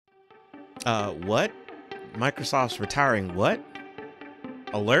What? Microsoft's retiring what?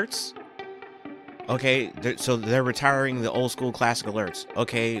 Alerts? Okay, so they're retiring the old school classic alerts.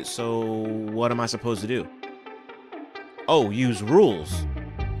 Okay, so what am I supposed to do? Oh, use rules.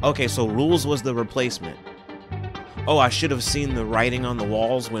 Okay, so rules was the replacement. Oh, I should have seen the writing on the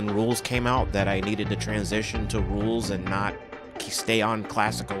walls when rules came out that I needed to transition to rules and not stay on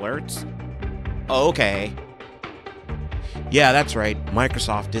classic alerts. Okay. Yeah, that's right.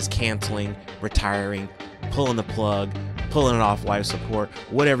 Microsoft is canceling, retiring, pulling the plug, pulling it off life support,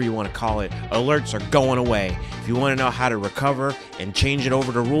 whatever you want to call it. Alerts are going away. If you want to know how to recover and change it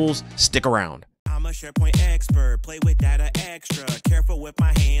over to rules, stick around. I'm a SharePoint expert, play with data extra, careful with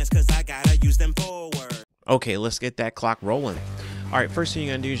my hands cause I gotta use them forward. Okay, let's get that clock rolling. All right, first thing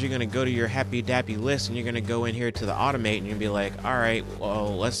you're gonna do is you're gonna go to your happy dappy list and you're gonna go in here to the automate and you're gonna be like, all right,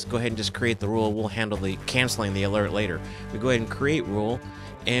 well, let's go ahead and just create the rule. We'll handle the canceling the alert later. We go ahead and create rule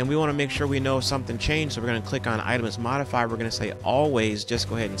and we wanna make sure we know if something changed. So we're gonna click on item is modified. We're gonna say always just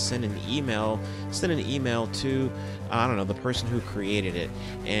go ahead and send an email to, I don't know, the person who created it.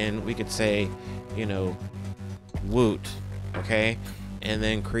 And we could say, you know, woot, okay? And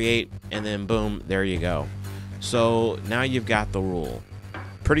then create, and then boom, there you go. So now you've got the rule.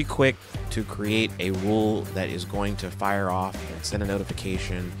 Pretty quick to create a rule that is going to fire off and send a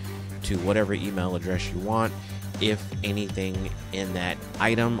notification to whatever email address you want if anything in that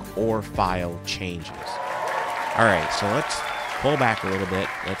item or file changes. All right, so let's pull back a little bit.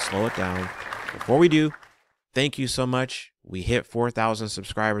 Let's slow it down. Before we do, thank you so much. We hit 4,000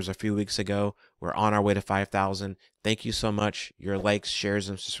 subscribers a few weeks ago. We're on our way to 5,000. Thank you so much. Your likes, shares,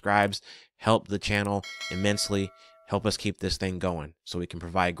 and subscribes help the channel immensely. Help us keep this thing going so we can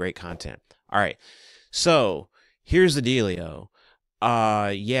provide great content. All right. So here's the dealio.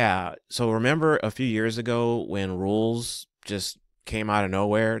 Yeah. So remember a few years ago when rules just came out of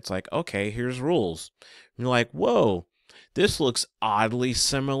nowhere? It's like, okay, here's rules. And you're like, whoa, this looks oddly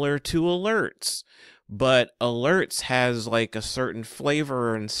similar to alerts. But alerts has like a certain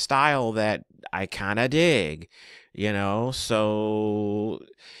flavor and style that I kind of dig, you know, so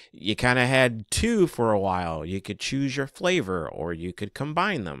you kind of had two for a while. You could choose your flavor or you could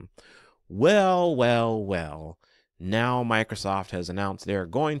combine them. Well, now Microsoft has announced they're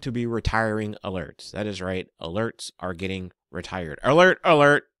going to be retiring alerts. That is right. Alerts are getting retired.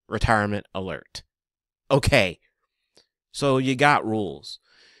 Alert, retirement alert. Okay. So you got rules.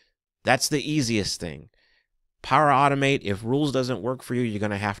 That's the easiest thing. Power Automate, if rules doesn't work for you, you're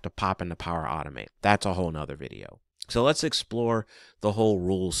going to have to pop into Power Automate. That's a whole nother video. So let's explore the whole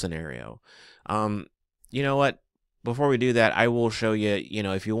rule scenario. You know what? Before we do that, I will show you,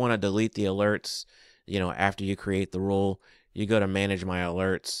 if you want to delete the alerts, after you create the rule, you go to Manage My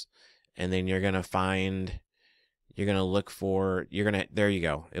Alerts, and then you're going to look for, there you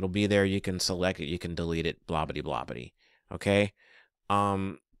go. It'll be there. You can select it. You can delete it, blobbity blobbity. Okay?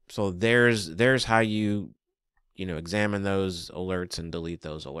 So there's how you examine those alerts and delete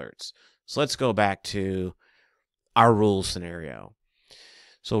those alerts. So let's go back to our rules scenario.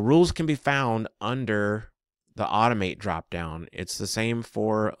 So rules can be found under the automate dropdown. It's the same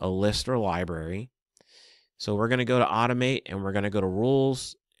for a list or library. So we're going to go to automate and we're going to go to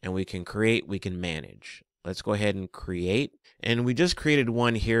rules and we can create, we can manage. Let's go ahead and create. And we just created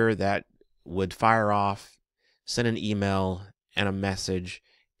one here that would fire off, send an email and a message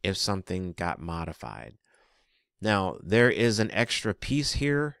if something got modified. Now, there is an extra piece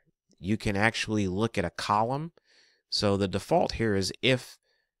here. You can actually look at a column. So the default here is if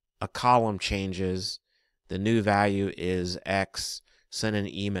a column changes, the new value is X, send an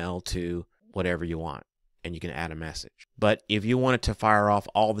email to whatever you want, and you can add a message. But if you want it to fire off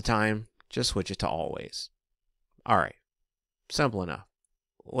all the time, just switch it to always. All right, simple enough.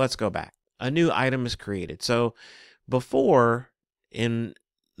 Let's go back. A new item is created. So before, in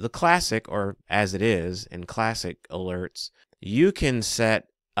the classic, or as it is in classic alerts, you can set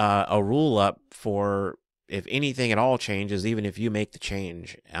a rule up for if anything at all changes, even if you make the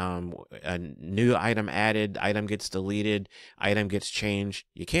change. A new item added, item gets deleted, item gets changed.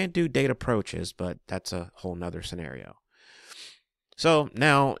 You can't do date approaches, but that's a whole nother scenario. So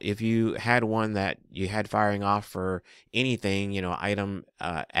now if you had one that you had firing off for anything, item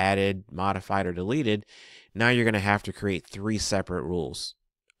added, modified, or deleted, now you're going to have to create 3 separate rules.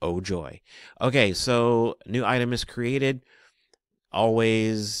 Oh joy. Okay, so new item is created.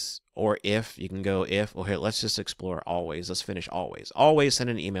 Always, or if, you can go if, or here, let's just explore always. Let's finish always. Always send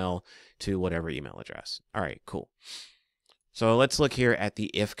an email to whatever email address. All right, cool. So let's look here at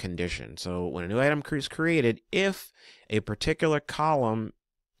the if condition. So when a new item is created, if a particular column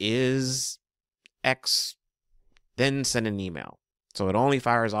is X, then send an email. So it only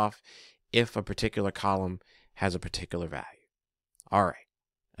fires off if a particular column has a particular value. All right.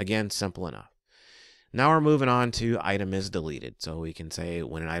 Again, simple enough. Now we're moving on to item is deleted. So we can say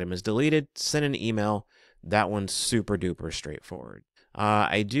when an item is deleted, send an email. That one's super duper straightforward.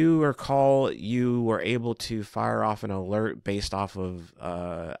 I do recall you were able to fire off an alert based off of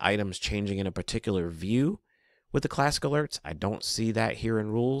items changing in a particular view with the classic alerts. I don't see that here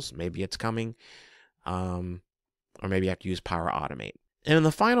in rules. Maybe it's coming. Or maybe you have to use Power Automate. And then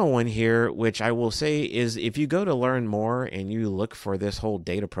the final one here, which I will say is if you go to learn more and you look for this whole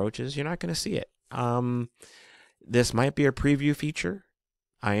date approaches, you're not going to see it. This might be a preview feature.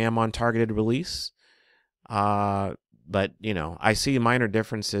 I am on targeted release. But, you know, I see minor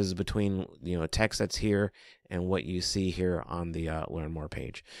differences between, you know, text that's here and what you see here on the Learn More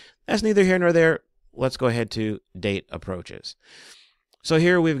page. That's neither here nor there. Let's go ahead to date approaches. So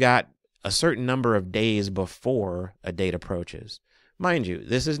here we've got a certain number of days before a date approaches. Mind you,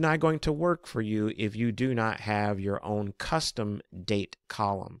 this is not going to work for you if you do not have your own custom date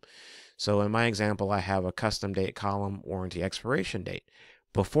column. So in my example, I have a custom date column, warranty expiration date.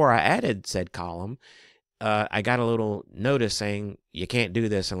 Before I added said column, I got a little notice saying you can't do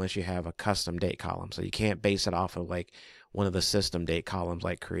this unless you have a custom date column. So you can't base it off of like one of the system date columns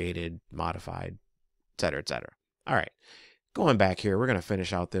like created, modified, etc., etc. All right, going back here, we're going to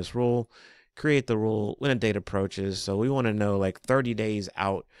finish out this rule, create the rule when a date approaches. So we want to know like 30 days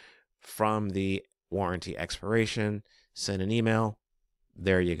out from the warranty expiration, send an email.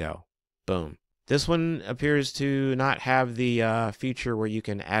 There you go. Boom. This one appears to not have the feature where you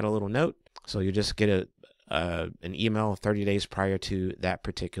can add a little note. So you just get an email 30 days prior to that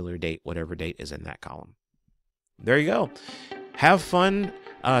particular date, whatever date is in that column. There you go. Have fun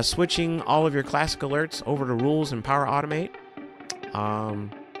switching all of your classic alerts over to rules and Power Automate.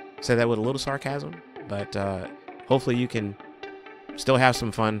 Say that with a little sarcasm, but hopefully you can still have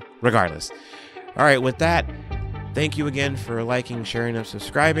some fun regardless. All right, with that, thank you again for liking, sharing, and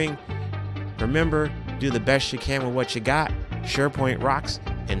subscribing. Remember, do the best you can with what you got. SharePoint rocks,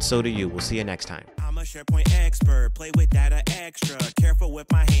 and so do you. We'll see you next time. I'm a SharePoint expert, play with data extra. Careful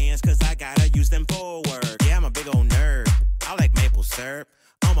with my hands, cause I gotta use them for work.